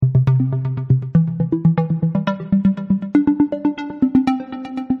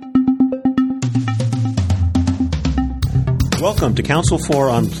Welcome to Council for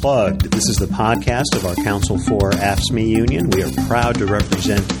Unplugged. This is the podcast of our Council for AFSCME union. We are proud to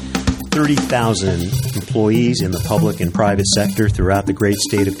represent 30,000 employees in the public and private sector throughout the great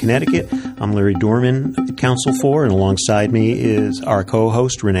state of Connecticut. I'm Larry Dorman at Council for, and alongside me is our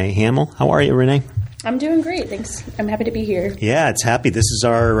co-host, Renee Hamill. How are you, Renee? I'm doing great, thanks. I'm happy to be here. Yeah, it's happy. This is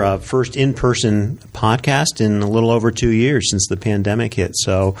our first in-person podcast in a little over 2 years since the pandemic hit,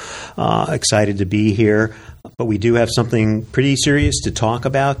 so excited to be here. But we do have something pretty serious to talk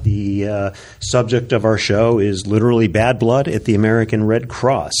about. The subject of our show is literally bad blood at the American Red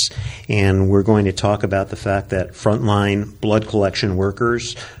Cross. And we're going to talk about the fact that frontline blood collection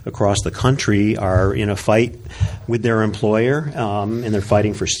workers across the country are in a fight with their employer, and they're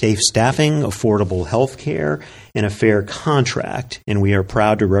fighting for safe staffing, affordable health care, and a fair contract. And we are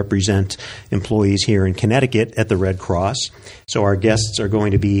proud to represent employees here in Connecticut at the Red Cross. So our guests are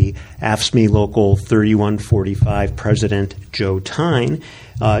going to be AFSCME Local 3145 President Joe Tyne.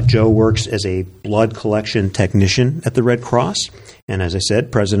 Joe works as a blood collection technician at the Red Cross, and as I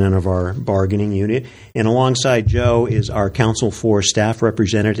said, president of our bargaining unit. And alongside Joe is our Council for Staff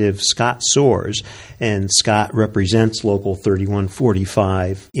Representative Scott Soares, and Scott represents Local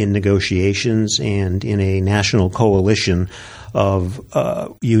 3145 in negotiations and in a national coalition of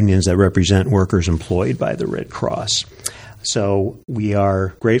unions that represent workers employed by the Red Cross. So we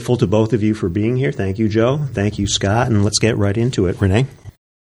are grateful to both of you for being here. Thank you, Joe. Thank you, Scott. And let's get right into it. Renee?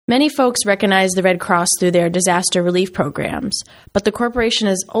 Many folks recognize the Red Cross through their disaster relief programs, but the corporation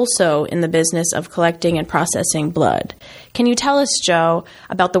is also in the business of collecting and processing blood. Can you tell us, Joe,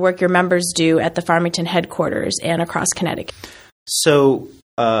 about the work your members do at the Farmington headquarters and across Connecticut? So,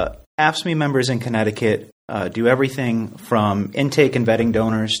 AFSCME members in Connecticut do everything from intake and vetting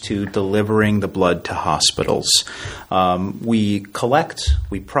donors to delivering the blood to hospitals. We collect,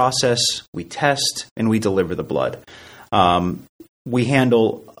 we process, we test, and we deliver the blood. We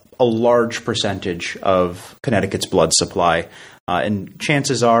handle a large percentage of Connecticut's blood supply. And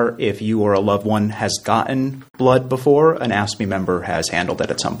chances are, if you or a loved one has gotten blood before, an AFSCME member has handled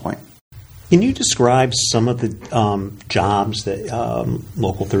it at some point. Can you describe some of the jobs that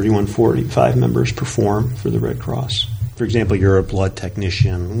Local 3145 members perform for the Red Cross? For example, you're a blood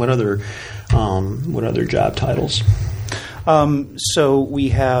technician. What other job titles? So we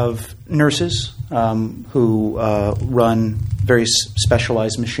have nurses who run very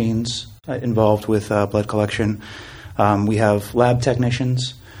specialized machines involved with blood collection. We have lab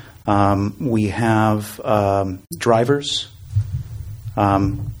technicians. We have drivers.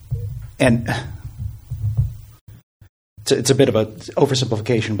 And it's a bit of an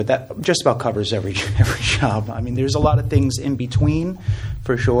oversimplification, but that just about covers every job. I mean, there's a lot of things in between,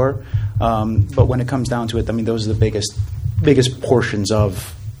 for sure. But when it comes down to it, I mean, those are the biggest portions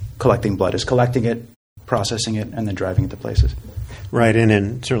of collecting blood, is collecting it, processing it, and then driving it to places. Right,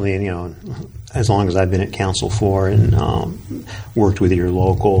 and certainly, as long as I've been at Council for and worked with your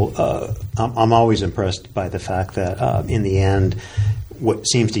local, I'm always impressed by the fact that in the end, what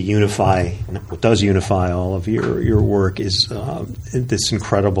does unify all of your work is this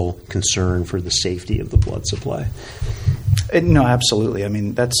incredible concern for the safety of the blood supply. No, absolutely. I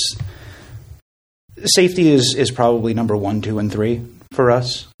mean, safety is probably number 1, 2, and 3 for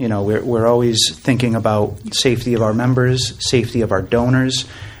us. We're always thinking about safety of our members, safety of our donors,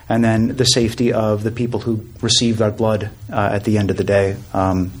 and then the safety of the people who received our blood at the end of the day.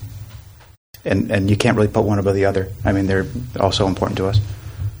 And you can't really put one above the other. I mean, they're also important to us.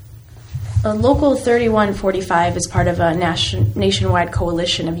 Local 3145 is part of a nationwide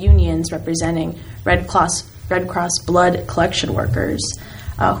coalition of unions representing Red Cross blood collection workers.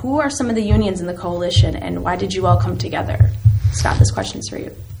 Who are some of the unions in the coalition, and why did you all come together? Scott, this question is for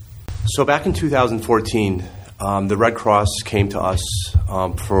you. So back in 2014, the Red Cross came to us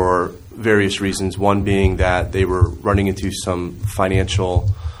for various reasons, one being that they were running into some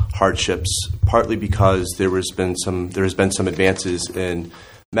financial hardships, partly because there has been some advances in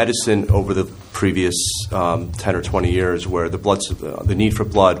medicine over the previous 10 or 20 years, where the need for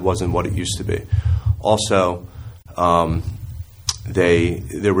blood wasn't what it used to be. Also,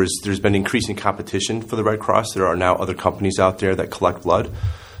 there's been increasing competition for the Red Cross. There are now other companies out there that collect blood,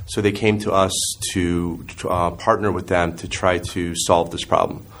 so they came to us to partner with them to try to solve this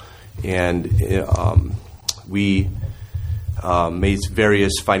problem, and we made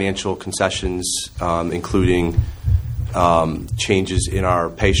various financial concessions, including changes in our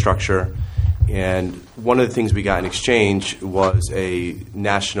pay structure. And one of the things we got in exchange was a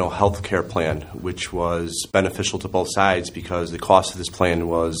national health care plan, which was beneficial to both sides because the cost of this plan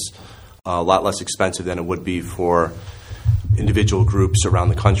was a lot less expensive than it would be for individual groups around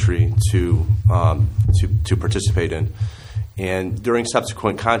the country to participate in. And during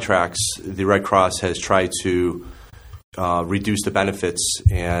subsequent contracts, the Red Cross has tried to reduce the benefits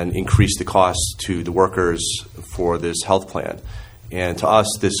and increase the costs to the workers for this health plan. And to us,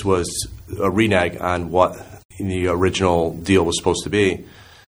 this was a renege on what the original deal was supposed to be.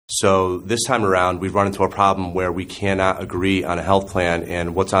 So this time around, we've run into a problem where we cannot agree on a health plan,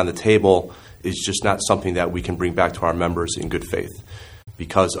 and what's on the table is just not something that we can bring back to our members in good faith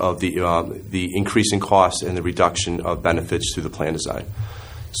because of the increasing costs and the reduction of benefits through the plan design.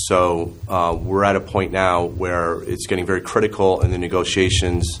 So we're at a point now where it's getting very critical in the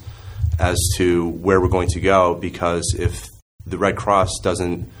negotiations as to where we're going to go, because if the Red Cross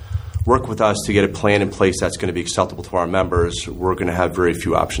doesn't work with us to get a plan in place that's going to be acceptable to our members, we're going to have very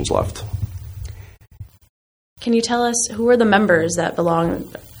few options left. Can you tell us who are the members that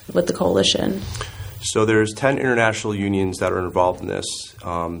belong with the coalition? So there's 10 international unions that are involved in this.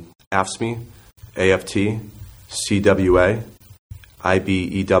 AFSCME, AFT, CWA,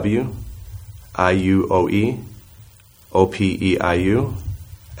 IBEW, IUOE, OPEIU,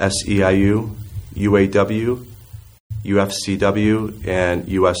 SEIU, UAW, UFCW, and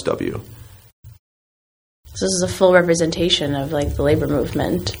USW. So this is a full representation of the labor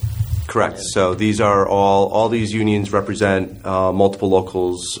movement. Correct. So these are all these unions represent multiple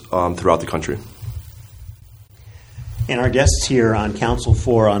locals throughout the country. And our guests here on Council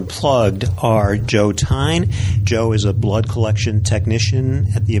 4 Unplugged are Joe Tyne. Joe is a blood collection technician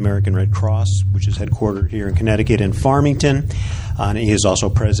at the American Red Cross, which is headquartered here in Connecticut in Farmington. And he is also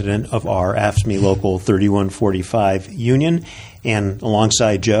president of our AFSCME Local 3145 union. And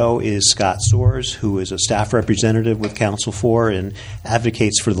alongside Joe is Scott Soares, who is a staff representative with Council 4 and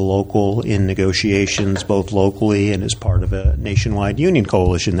advocates for the local in negotiations both locally and as part of a nationwide union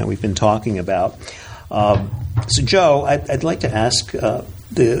coalition that we've been talking about. So, Joe, I'd like to ask,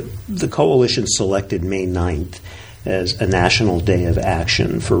 the coalition selected May 9th as a national day of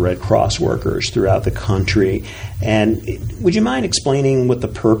action for Red Cross workers throughout the country. And would you mind explaining what the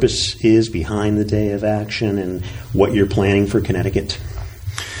purpose is behind the day of action and what you're planning for Connecticut?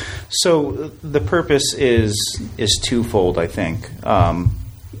 So the purpose is twofold, I think.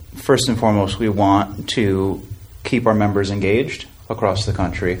 First and foremost, we want to keep our members engaged across the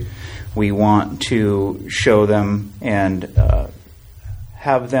country. We want to show them and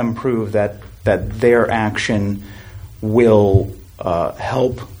have them prove that their action will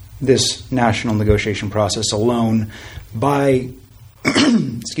help this national negotiation process alone by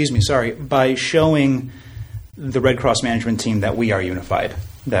by showing the Red Cross management team that we are unified,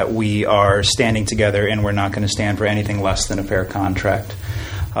 that we are standing together and we're not going to stand for anything less than a fair contract.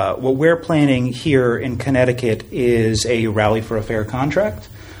 What we're planning here in Connecticut is a rally for a fair contract.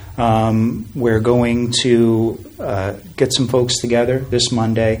 We're going to get some folks together this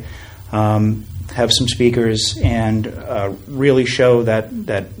Monday, have some speakers, and really show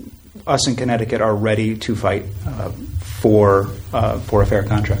that us in Connecticut are ready to fight for a fair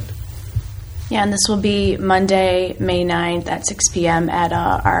contract. Yeah, and this will be Monday, May 9th at 6 p.m. at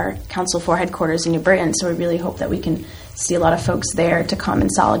our Council 4 headquarters in New Britain, so we really hope that we can see a lot of folks there to come in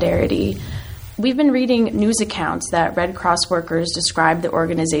solidarity. We've been reading news accounts that Red Cross workers describe the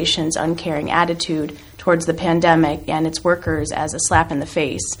organization's uncaring attitude towards the pandemic and its workers as a slap in the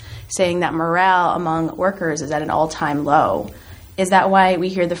face, saying that morale among workers is at an all-time low. Is that why we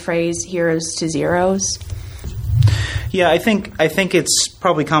hear the phrase heroes to zeros? Yeah, I think it's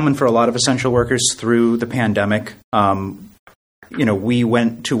probably common for a lot of essential workers through the pandemic. We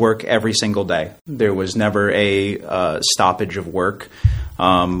went to work every single day. There was never a stoppage of work.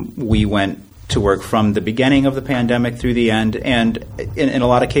 We went to work from the beginning of the pandemic through the end, and in a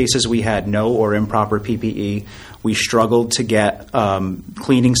lot of cases we had no or improper PPE. We struggled to get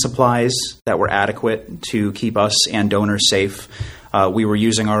cleaning supplies that were adequate to keep us and donors safe. We were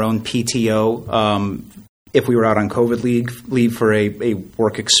using our own PTO if we were out on COVID leave for a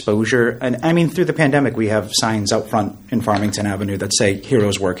work exposure. And I mean, through the pandemic, we have signs out front in Farmington Avenue that say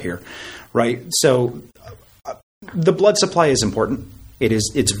heroes work here, right? So the blood supply is important.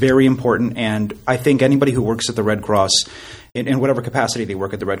 It's very important, and I think anybody who works at the Red Cross, in whatever capacity they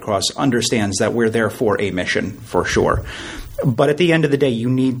work at the Red Cross, understands that we're there for a mission, for sure. But at the end of the day, you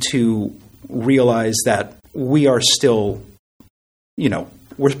need to realize that we are still,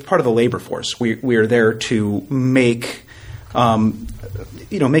 we're part of the labor force. We are there to make a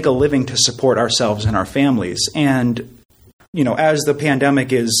living to support ourselves and our families. And, as the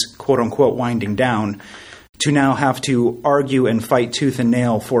pandemic is, quote unquote, winding down, to now have to argue and fight tooth and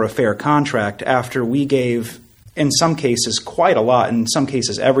nail for a fair contract after we gave, in some cases, quite a lot, in some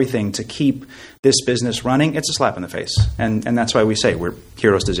cases everything, to keep this business running, it's a slap in the face. And that's why we say we're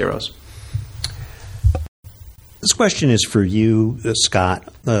heroes to zeros. This question is for you,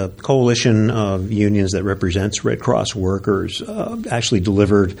 Scott. The coalition of unions that represents Red Cross workers actually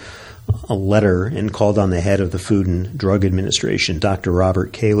delivered a letter and called on the head of the Food and Drug Administration, Dr.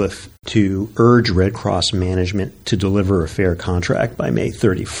 Robert Califf, to urge Red Cross management to deliver a fair contract by May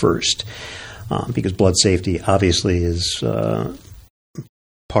 31st, because blood safety obviously is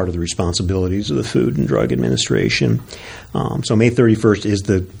part of the responsibilities of the Food and Drug Administration. So May 31st is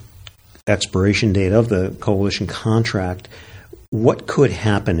the expiration date of the coalition contract. What could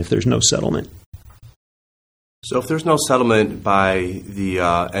happen if there's no settlement? So if there's no settlement by the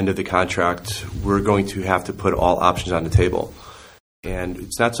end of the contract, we're going to have to put all options on the table. And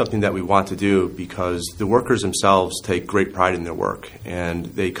it's not something that we want to do because the workers themselves take great pride in their work. And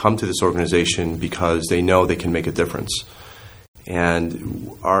they come to this organization because they know they can make a difference.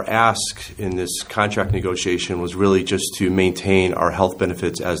 And our ask in this contract negotiation was really just to maintain our health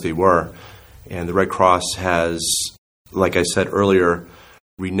benefits as they were. And the Red Cross has, like I said earlier,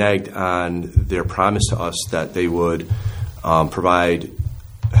 reneged on their promise to us that they would provide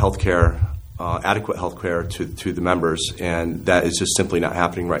healthcare, adequate healthcare to the members, and that is just simply not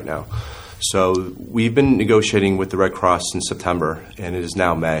happening right now. So we've been negotiating with the Red Cross since September, and it is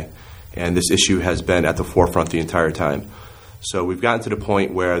now May, and this issue has been at the forefront the entire time. So we've gotten to the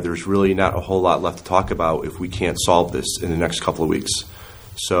point where there's really not a whole lot left to talk about if we can't solve this in the next couple of weeks.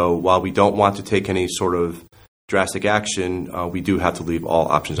 So while we don't want to take any sort of drastic action, we do have to leave all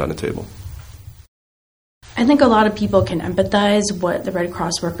options on the table. I think a lot of people can empathize what the Red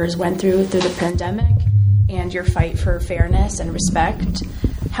Cross workers went through the pandemic and your fight for fairness and respect.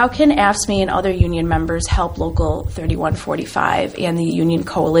 How can AFSCME and other union members help Local 3145 and the union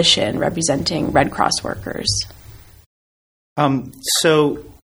coalition representing Red Cross workers? So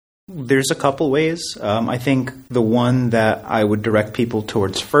there's a couple ways. I think the one that I would direct people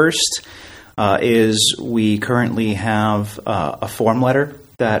towards first is we currently have a form letter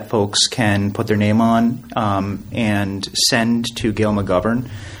that folks can put their name on and send to Gail McGovern.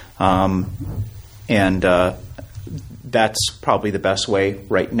 And that's probably the best way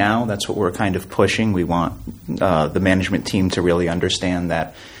right now. That's what we're kind of pushing. We want the management team to really understand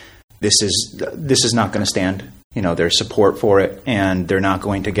that this is not going to stand. You know, there's support for it, and they're not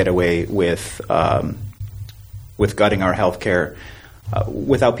going to get away with gutting our healthcare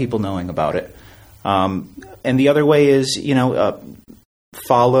without people knowing about it. And the other way is,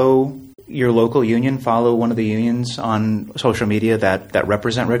 follow your local union, follow one of the unions on social media that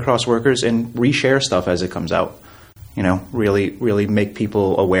represent Red Cross workers, and reshare stuff as it comes out. Really make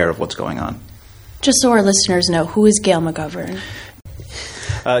people aware of what's going on. Just so our listeners know, who is Gail McGovern?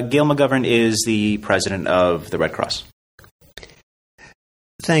 Gail McGovern is the president of the Red Cross.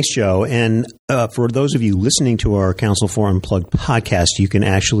 Thanks, Joe. And for those of you listening to our Council for Unplugged podcast, you can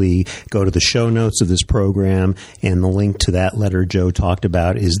actually go to the show notes of this program, and the link to that letter Joe talked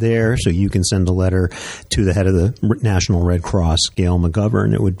about is there. So you can send a letter to the head of the National Red Cross, Gail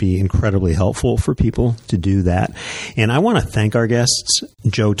McGovern. It would be incredibly helpful for people to do that. And I want to thank our guests,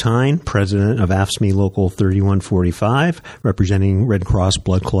 Joe Tyne, president of AFSCME Local 3145, representing Red Cross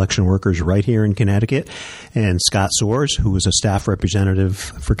blood collection workers right here in Connecticut, and Scott Soares, who is a staff representative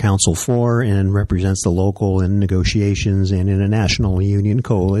for Council 4 and represents the local in negotiations and in a national union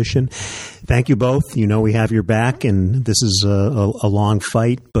coalition. Thank you both. We have your back, and this is a long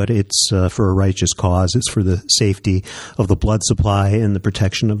fight, but it's for a righteous cause. It's for the safety of the blood supply and the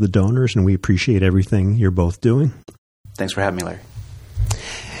protection of the donors, and we appreciate everything you're both doing. Thanks for having me, Larry.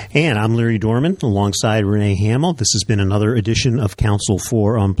 And I'm Larry Dorman, alongside Renee Hamill. This has been another edition of Council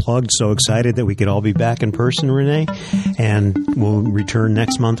 4 Unplugged. So excited that we could all be back in person, Renee. And we'll return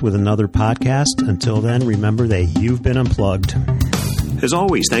next month with another podcast. Until then, remember that you've been unplugged. As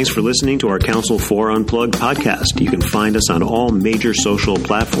always, thanks for listening to our Council 4 Unplugged podcast. You can find us on all major social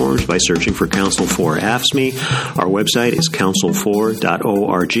platforms by searching for Council 4 AFSCME. Our website is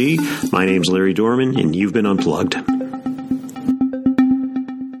council4.org. My name's Larry Dorman, and you've been unplugged.